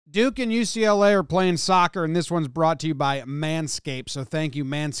Duke and UCLA are playing soccer, and this one's brought to you by Manscaped. So thank you,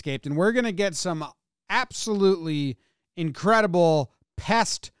 Manscaped. And we're going to get some absolutely incredible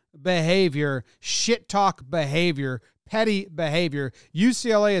pest behavior, shit talk behavior, petty behavior.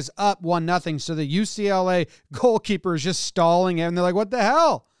 UCLA is up 1-0, so the UCLA goalkeeper is just stalling it, and they're like, what the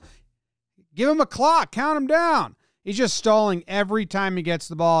hell? Give him a clock, count him down. He's just stalling every time he gets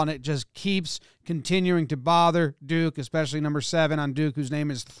the ball, and it just keeps continuing to bother Duke, especially number 7 on Duke, whose name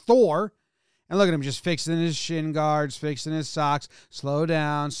is Thor. And look at him just fixing his shin guards, fixing his socks. Slow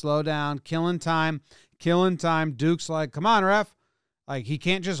down, killing time. Duke's like, come on, ref. Like, he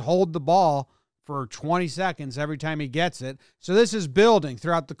can't just hold the ball for 20 seconds every time he gets it. So this is building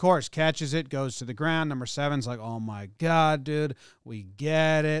throughout the course. Catches it, goes to the ground. Number 7's like, oh, my God, dude, we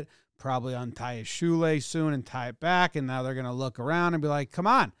get it. Probably untie his shoelace soon and tie it back, and now they're going to look around and be like, come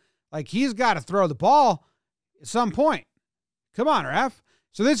on. Like, he's got to throw the ball at some point. Come on, ref.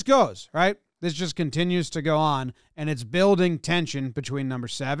 So this goes, right? This just continues to go on, and it's building tension between number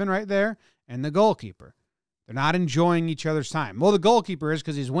 7 right there and the goalkeeper. They're not enjoying each other's time. Well, the goalkeeper is,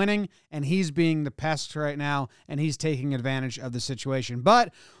 because he's winning, and he's being the pest right now, and he's taking advantage of the situation.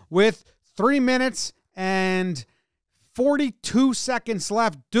 But with 3 minutes and 42 seconds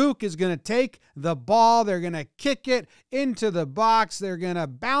left, Duke is going to take the ball. They're going to kick it into the box. They're going to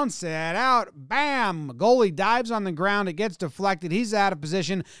bounce it out. Bam! Goalie dives on the ground. It gets deflected. He's out of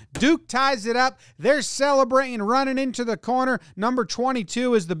position. Duke ties it up. They're celebrating, running into the corner. Number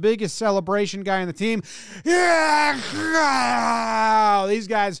 22 is the biggest celebration guy on the team. Yeah! These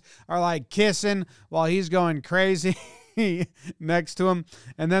guys are like kissing while he's going crazy next to him.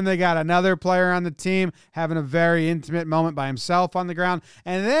 And then they got another player on the team having a very intimate moment by himself on the ground.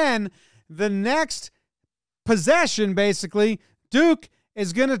 And then the next possession, basically, Duke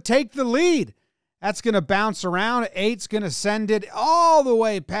is going to take the lead. That's going to bounce around. 8's going to send it all the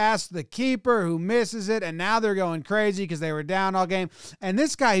way past the keeper, who misses it. And now they're going crazy because they were down all game. And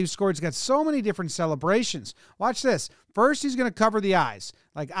this guy who scored's got so many different celebrations. Watch this. First, he's going to cover the eyes.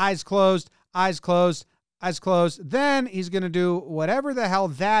 Like eyes closed, eyes closed, eyes closed. Then he's going to do whatever the hell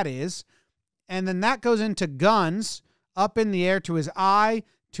that is. And then that goes into guns up in the air to his eye,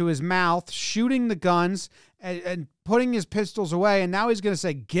 to his mouth, shooting the guns and putting his pistols away. And now he's going to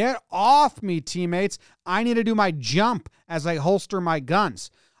say, get off me, teammates. I need to do my jump as I holster my guns.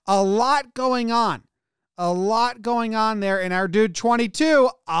 A lot going on. A lot going on there. And our dude 22,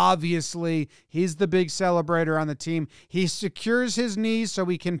 obviously, he's the big celebrator on the team. He secures his knees so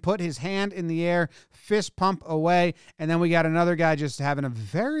he can put his hand in the air, fist pump away. And then we got another guy just having a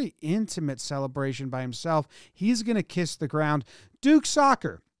very intimate celebration by himself. He's going to kiss the ground. Duke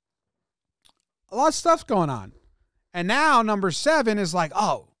soccer. A lot of stuff's going on. And now number 7 is like,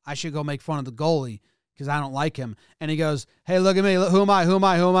 oh, I should go make fun of the goalie because I don't like him. And he goes, hey, look at me. Who am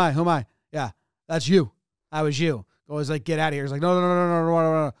I? Yeah, that's you. That was you. Goalie's like, get out of here. He's like,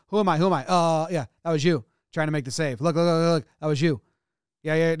 no. Who am I? Yeah, that was you. Trying to make the save. Look. That was you.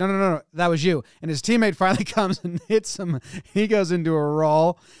 Yeah. No. That was you. And his teammate finally comes and hits him. He goes into a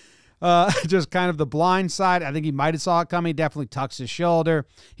roll. Just kind of the blind side. I think he might have saw it coming. He definitely tucks his shoulder.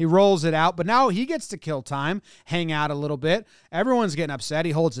 He rolls it out, but now he gets to kill time, hang out a little bit. Everyone's getting upset.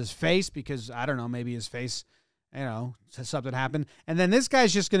 He holds his face because, I don't know, maybe his face, something happened. And then this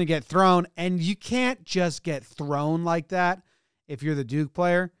guy's just going to get thrown, and you can't just get thrown like that if you're the Duke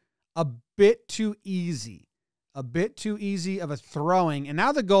player. A bit too easy. A bit too easy of a throwing. And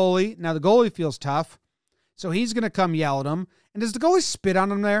now the goalie feels tough, so he's going to come yell at him. And does the goalie spit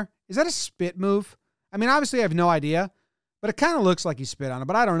on him there? Is that a spit move? I mean, obviously I have no idea, but it kind of looks like he spit on him,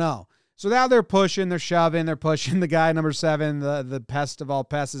 but I don't know. So now they're pushing, they're shoving, they're pushing. The guy, number 7, the pest of all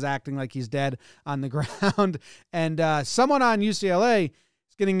pests, is acting like he's dead on the ground. And someone on UCLA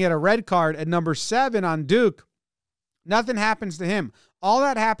is going to get a red card, and number 7 on Duke, nothing happens to him. All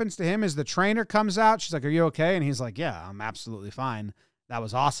that happens to him is the trainer comes out. She's like, are you okay? And he's like, yeah, I'm absolutely fine. That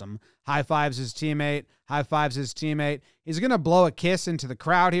was awesome. High fives his teammate. He's going to blow a kiss into the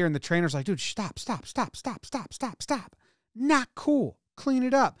crowd here. And the trainer's like, dude, stop. Not cool. Clean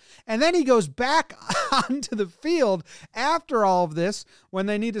it up. And then he goes back onto the field after all of this when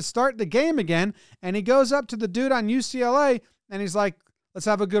they need to start the game again. And he goes up to the dude on UCLA and he's like, let's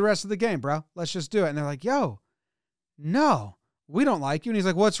have a good rest of the game, bro. Let's just do it. And they're like, yo, no, we don't like you. And he's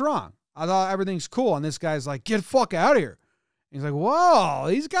like, what's wrong? I thought everything's cool. And this guy's like, get the fuck out of here. He's like, whoa,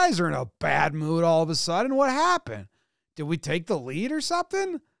 these guys are in a bad mood all of a sudden. What happened? Did we take the lead or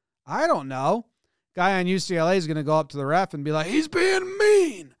something? I don't know. Guy on UCLA is going to go up to the ref and be like, he's being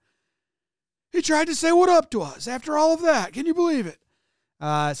mean. He tried to say what up to us after all of that. Can you believe it?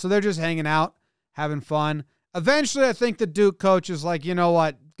 So they're just hanging out, having fun. Eventually, I think the Duke coach is like, you know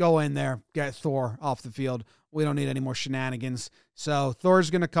what? go in there, get Thor off the field. We don't need any more shenanigans. So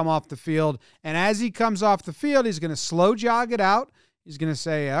Thor's going to come off the field. And as he comes off the field, he's going to slow jog it out. He's going to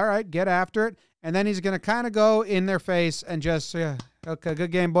say, all right, get after it. And then he's going to kind of go in their face and just say, okay,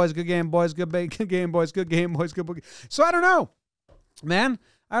 good game, boys, good game, boys, good game, boys, good game, boys, good game. So I don't know, man.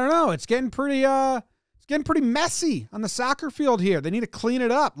 I don't know. It's getting pretty messy on the soccer field here. They need to clean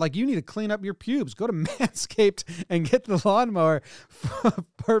it up. Like, you need to clean up your pubes. Go to Manscaped and get the lawnmower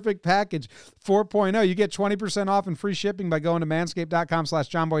perfect package 4.0. You get 20% off and free shipping by going to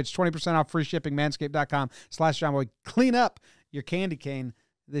manscaped.com/JohnBoy. It's 20% off free shipping, manscaped.com/JohnBoy. Clean up your candy cane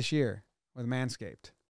this year with Manscaped.